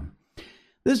platform.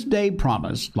 This day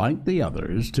promised, like the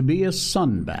others, to be a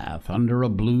sun bath under a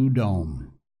blue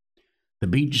dome. The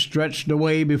beach stretched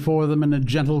away before them in a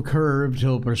gentle curve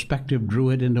till perspective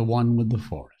drew it into one with the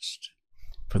forest.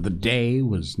 For the day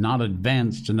was not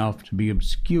advanced enough to be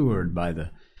obscured by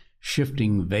the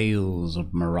shifting veils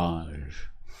of mirage.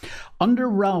 Under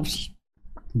Ralph's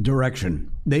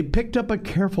direction, they picked up a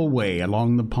careful way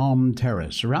along the palm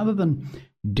terrace, rather than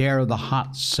dare the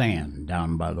hot sand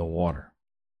down by the water.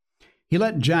 He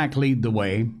let Jack lead the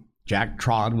way, Jack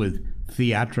trod with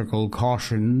theatrical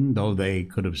caution, though they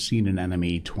could have seen an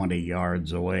enemy 20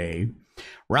 yards away.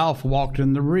 Ralph walked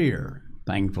in the rear,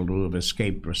 thankful to have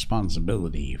escaped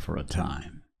responsibility for a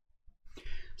time.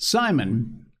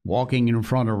 Simon, walking in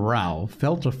front of Ralph,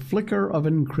 felt a flicker of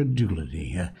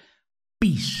incredulity. A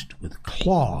beast with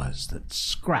claws that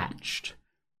scratched,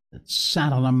 that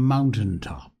sat on a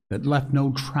mountaintop, that left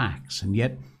no tracks, and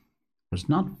yet was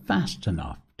not fast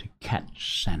enough to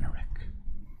catch Sanarek.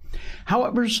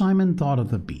 However Simon thought of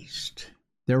the beast,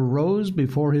 there rose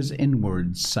before his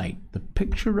inward sight the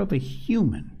picture of a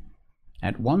human,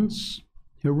 at once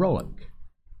heroic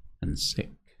and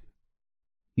sick.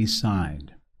 He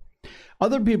sighed.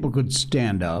 Other people could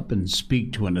stand up and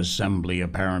speak to an assembly,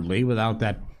 apparently, without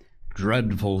that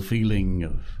dreadful feeling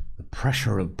of the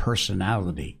pressure of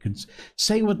personality, could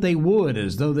say what they would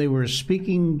as though they were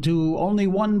speaking to only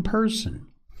one person.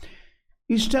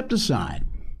 He stepped aside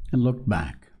and looked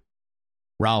back.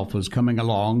 Ralph was coming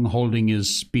along, holding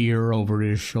his spear over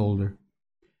his shoulder.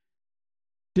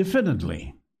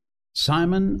 Diffidently,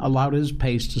 Simon allowed his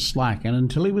pace to slacken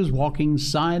until he was walking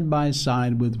side by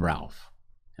side with Ralph,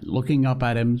 and looking up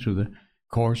at him through the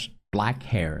coarse black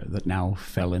hair that now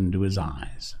fell into his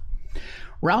eyes.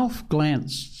 Ralph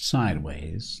glanced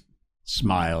sideways,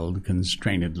 smiled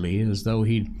constrainedly as though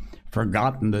he'd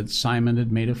forgotten that Simon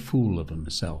had made a fool of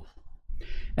himself,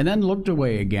 and then looked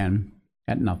away again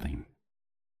at nothing.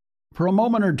 For a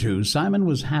moment or two, Simon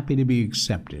was happy to be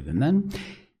accepted, and then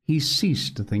he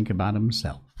ceased to think about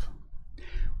himself.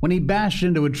 When he bashed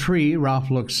into a tree,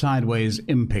 Ralph looked sideways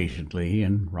impatiently,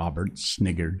 and Robert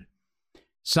sniggered.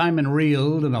 Simon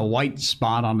reeled, and a white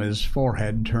spot on his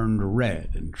forehead turned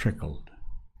red and trickled.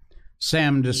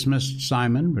 Sam dismissed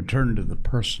Simon, returned to the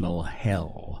personal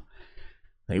hell.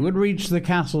 They would reach the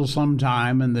castle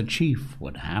sometime, and the chief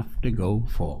would have to go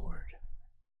forward.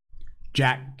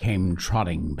 Jack came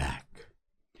trotting back.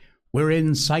 "We're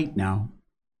in sight now."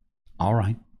 "All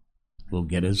right, we'll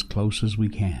get as close as we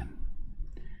can."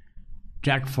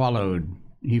 Jack followed.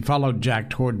 He followed Jack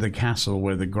toward the castle,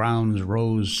 where the grounds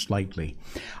rose slightly.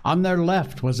 On their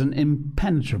left was an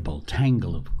impenetrable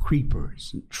tangle of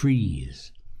creepers and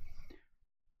trees.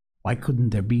 Why couldn't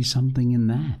there be something in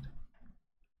that?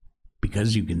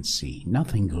 Because you can see,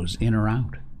 nothing goes in or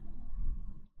out.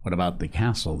 What about the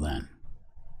castle, then?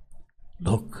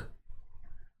 Look.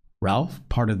 Ralph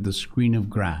parted the screen of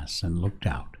grass and looked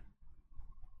out.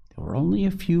 There were only a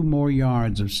few more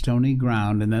yards of stony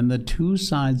ground, and then the two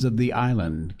sides of the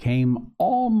island came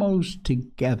almost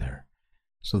together,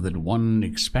 so that one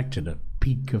expected a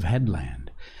peak of headland.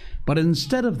 But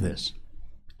instead of this,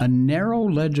 a narrow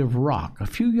ledge of rock, a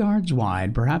few yards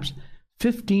wide, perhaps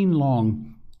 15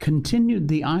 long, continued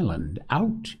the island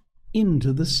out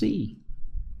into the sea.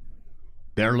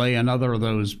 There lay another of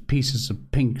those pieces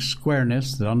of pink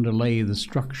squareness that underlay the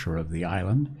structure of the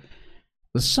island.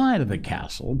 The side of the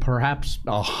castle, perhaps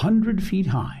 100 feet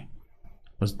high,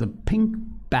 was the pink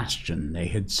bastion they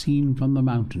had seen from the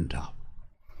mountaintop.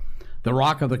 The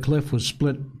rock of the cliff was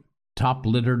split, top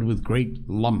littered with great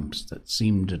lumps that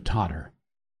seemed to totter.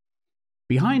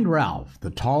 Behind Ralph,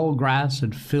 the tall grass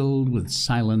had filled with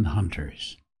silent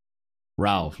hunters.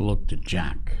 Ralph looked at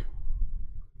Jack.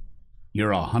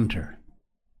 "You're a hunter."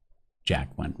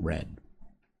 Jack went red.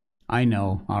 "I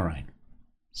know, all right."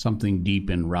 Something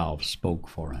deep in Ralph spoke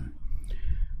for him.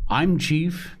 "I'm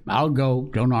chief. I'll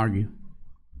go. Don't argue."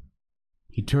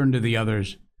 He turned to the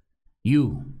others.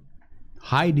 "You,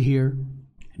 hide here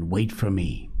and wait for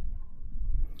me."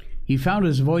 He found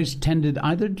his voice tended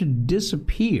either to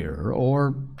disappear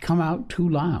or come out too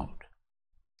loud.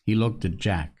 He looked at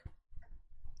Jack.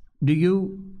 "Do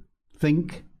you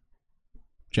think?"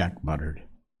 Jack muttered.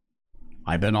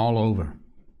 "I've been all over.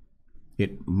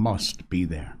 It must be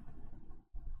there."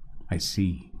 "I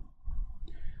see."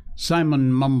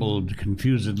 Simon mumbled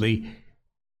confusedly,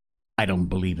 "I don't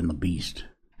believe in the beast."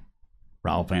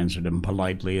 Ralph answered him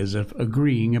politely, as if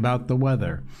agreeing about the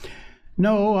weather.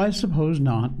 "No, I suppose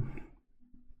not."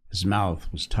 His mouth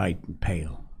was tight and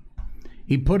pale.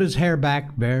 He put his hair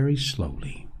back very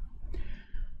slowly.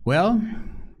 "Well,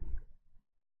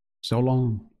 so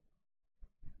long."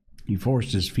 He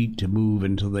forced his feet to move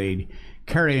until they'd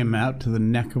carry him out to the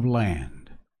neck of land.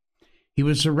 He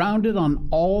was surrounded on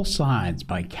all sides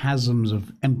by chasms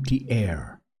of empty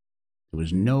air. There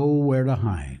was nowhere to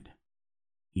hide,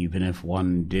 even if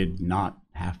one did not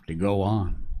have to go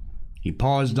on. He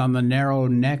paused on the narrow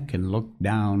neck and looked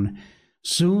down.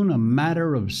 Soon, a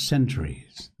matter of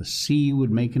centuries, the sea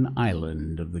would make an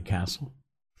island of the castle.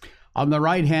 On the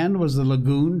right hand was the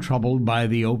lagoon, troubled by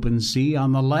the open sea.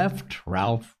 On the left,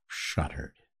 Ralph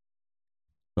shuddered.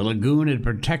 The lagoon had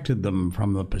protected them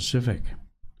from the Pacific.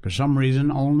 For some reason,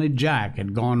 only Jack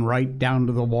had gone right down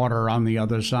to the water on the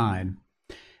other side.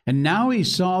 And now he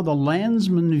saw the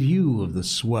landsman view of the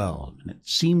swell, and it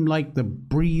seemed like the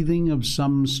breathing of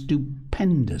some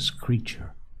stupendous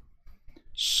creature.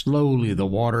 Slowly the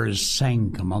waters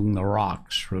sank among the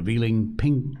rocks, revealing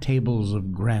pink tables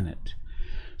of granite,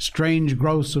 strange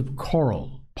growths of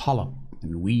coral, polyp,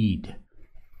 and weed.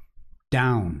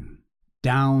 Down,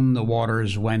 down the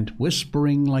waters went,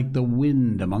 whispering like the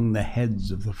wind among the heads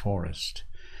of the forest.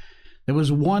 There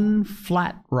was one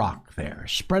flat rock there,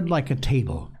 spread like a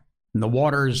table, and the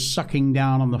waters sucking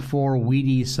down on the four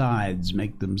weedy sides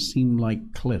make them seem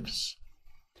like cliffs.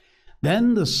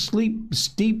 Then the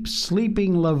steep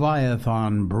sleeping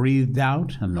Leviathan breathed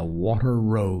out, and the water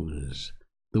rose.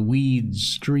 The weeds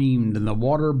streamed, and the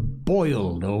water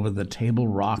boiled over the table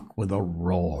rock with a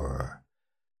roar.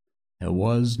 There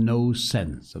was no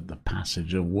sense of the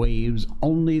passage of waves,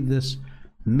 only this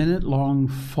minute-long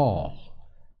fall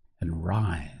and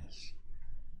rise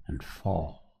and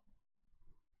fall.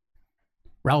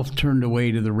 Ralph turned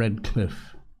away to the red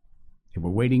cliff. They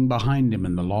were waiting behind him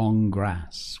in the long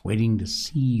grass, waiting to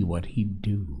see what he'd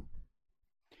do.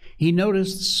 He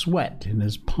noticed sweat in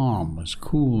his palm was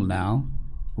cool now,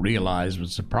 realized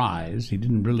with surprise he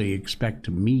didn't really expect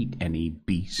to meet any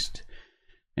beast,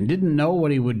 and didn't know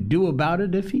what he would do about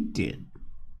it if he did.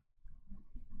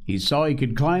 He saw he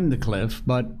could climb the cliff,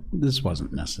 but this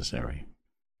wasn't necessary.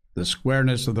 The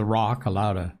squareness of the rock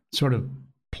allowed a sort of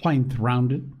plinth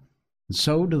round it, and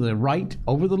so to the right,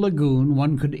 over the lagoon,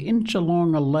 one could inch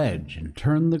along a ledge and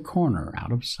turn the corner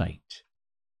out of sight.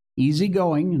 Easy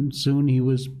going, and soon he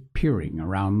was peering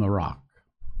around the rock.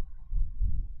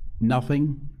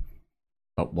 Nothing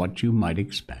but what you might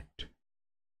expect.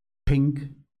 Pink,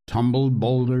 tumbled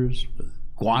boulders with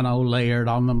guano layered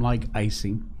on them like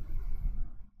icing.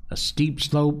 A steep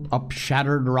slope up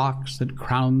shattered rocks that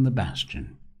crowned the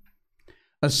bastion.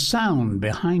 A sound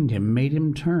behind him made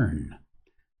him turn.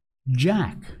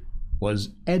 Jack was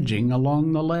edging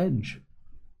along the ledge.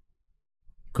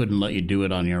 Couldn't let you do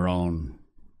it on your own.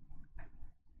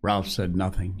 Ralph said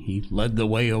nothing. He led the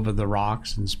way over the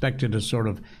rocks, inspected a sort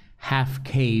of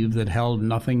half-cave that held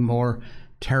nothing more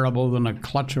terrible than a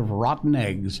clutch of rotten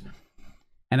eggs,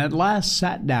 and at last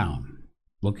sat down,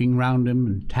 looking round him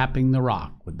and tapping the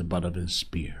rock with the butt of his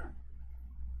spear.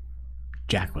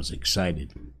 Jack was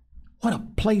excited. What a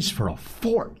place for a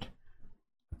fort!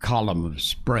 A column of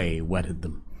spray wetted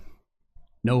them.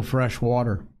 No fresh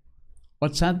water.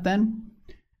 What's that, then?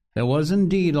 There was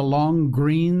indeed a long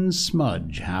green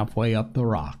smudge halfway up the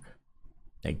rock.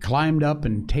 They climbed up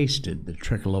and tasted the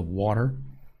trickle of water.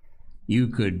 You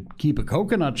could keep a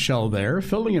coconut shell there,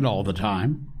 filling it all the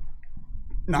time.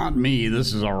 Not me,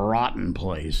 this is a rotten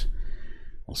place.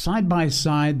 Well, side by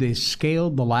side, they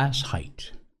scaled the last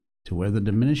height to where the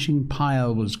diminishing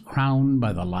pile was crowned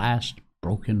by the last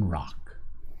broken rock.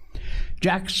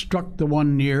 Jack struck the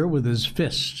one near with his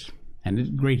fist, and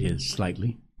it grated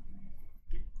slightly.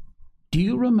 Do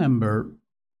you remember?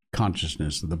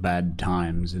 Consciousness of the bad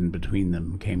times in between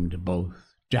them came to both.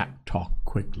 Jack talked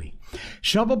quickly.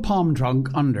 Shove a palm trunk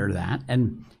under that,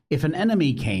 and if an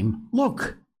enemy came,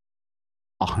 look!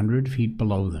 100 feet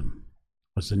below them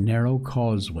was a narrow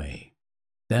causeway,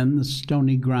 then the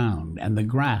stony ground and the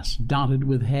grass dotted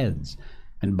with heads,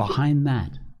 and behind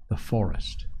that the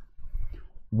forest.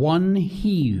 One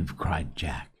heave, cried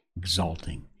Jack,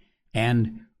 exulting,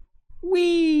 and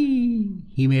whee!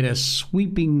 He made a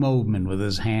sweeping movement with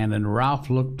his hand, and Ralph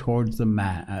looked towards the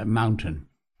mountain.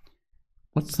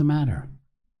 What's the matter?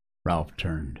 Ralph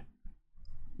turned.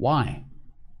 Why?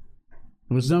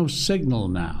 There was no signal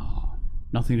now,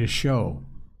 nothing to show.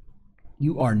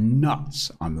 You are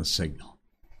nuts on the signal.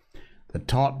 The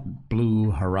taut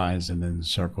blue horizon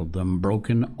encircled them,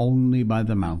 broken only by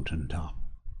the mountaintop.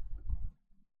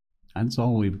 That's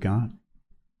all we've got.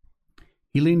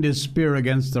 He leaned his spear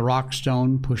against the rock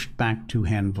stone, pushed back 2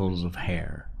 handfuls of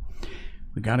hair.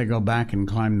 We got to go back and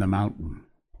climb the mountain.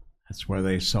 That's where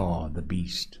they saw the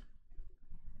beast.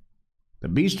 The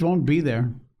beast won't be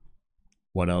there.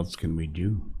 What else can we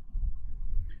do?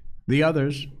 The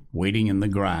others, waiting in the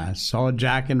grass, saw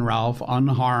Jack and Ralph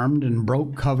unharmed and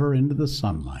broke cover into the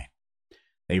sunlight.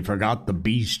 They forgot the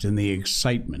beast in the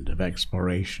excitement of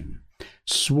exploration,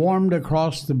 swarmed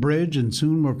across the bridge, and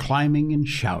soon were climbing and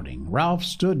shouting. Ralph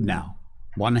stood now,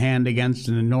 one hand against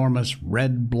an enormous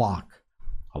red block,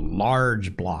 a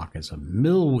large block as a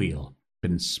mill wheel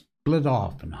been split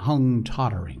off and hung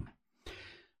tottering.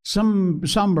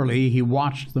 Somberly he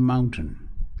watched the mountain,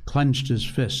 clenched his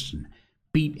fists, and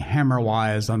beat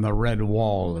hammer-wise on the red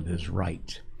wall at his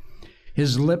right.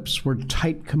 His lips were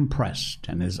tight compressed,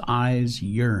 and his eyes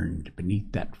yearned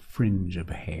beneath that fringe of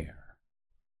hair.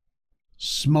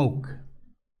 Smoke!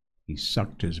 He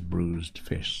sucked his bruised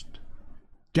fist.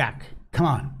 Jack, come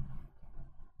on!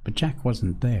 But Jack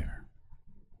wasn't there.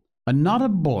 A knot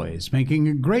of boys, making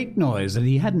a great noise that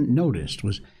he hadn't noticed,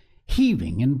 was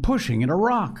heaving and pushing at a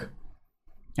rock.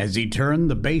 As he turned,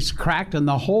 the base cracked and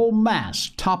the whole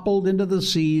mass toppled into the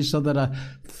sea so that a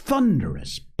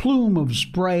thunderous plume of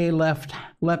spray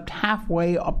leapt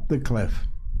halfway up the cliff.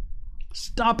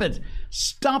 "Stop it!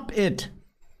 Stop it!"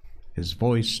 His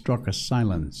voice struck a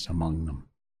silence among them.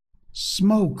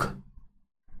 Smoke!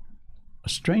 A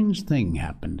strange thing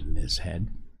happened in his head.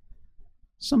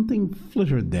 Something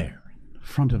flittered there in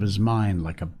front of his mind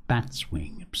like a bat's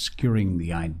wing, obscuring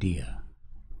the idea.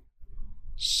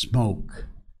 Smoke.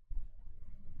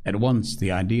 At once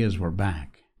the ideas were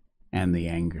back, and the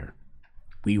anger.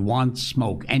 "We want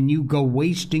smoke, and you go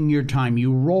wasting your time.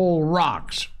 You roll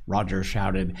rocks," Roger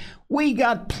shouted. "We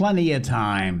got plenty of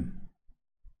time."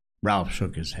 Ralph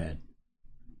shook his head.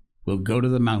 "We'll go to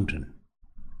the mountain."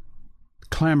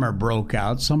 Clamor broke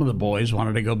out. Some of the boys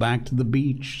wanted to go back to the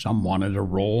beach. Some wanted to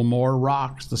roll more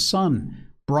rocks. The sun,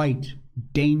 bright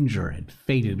danger, had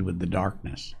faded with the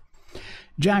darkness.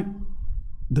 "Jack,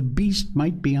 the beast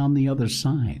might be on the other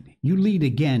side. You lead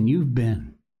again. You've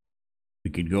been."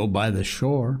 "We could go by the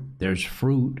shore. There's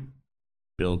fruit."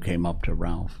 Bill came up to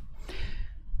Ralph.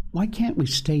 "Why can't we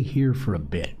stay here for a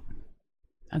bit?"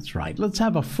 "That's right. Let's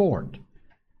have a fort."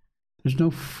 "There's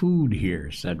no food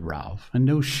here," said Ralph, "and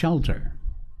no shelter.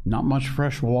 Not much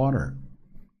fresh water."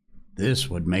 "This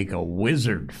would make a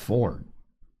wizard fort."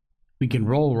 "We can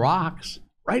roll rocks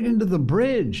right into the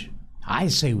bridge." "I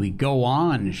say we go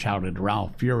on," shouted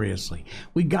Ralph furiously.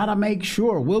 "We gotta make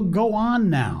sure. We'll go on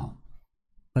now."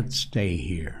 "Let's stay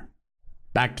here.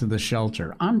 Back to the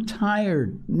shelter." "I'm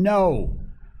tired." "No."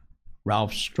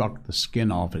 Ralph struck the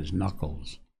skin off his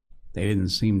knuckles. They didn't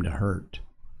seem to hurt.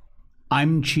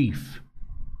 "I'm chief.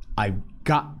 I've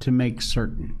got to make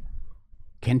certain.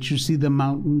 Can't you see the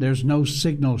mountain? There's no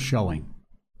signal showing.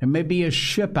 There may be a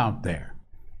ship out there.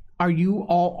 Are you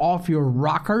all off your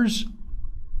rockers?"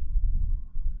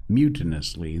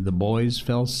 Mutinously, the boys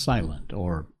fell silent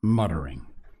or muttering,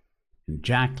 and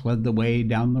Jack led the way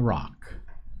down the rock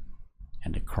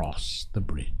and across the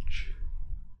bridge.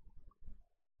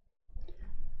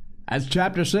 That's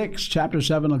Chapter 6. Chapter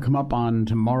 7 will come up on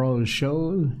tomorrow's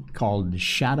show, called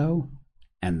Shadow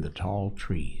and the Tall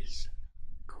Trees.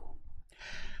 Cool.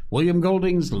 William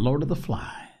Golding's Lord of the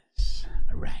Flies.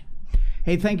 All right.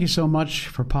 Hey, thank you so much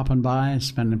for popping by,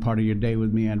 spending part of your day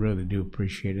with me. I really do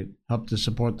appreciate it. Help to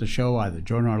support the show. Either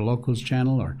join our Locals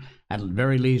channel or at the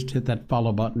very least hit that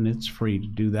follow button. It's free to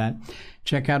do that.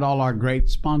 Check out all our great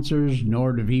sponsors,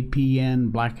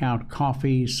 NordVPN, Blackout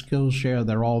Coffee, Skillshare.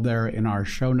 They're all there in our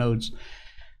show notes.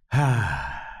 It's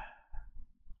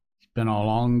been a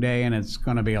long day, and it's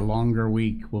going to be a longer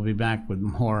week. We'll be back with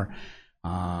more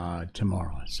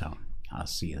tomorrow. So I'll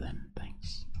see you then.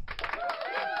 Thanks.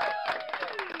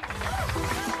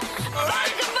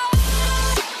 Right.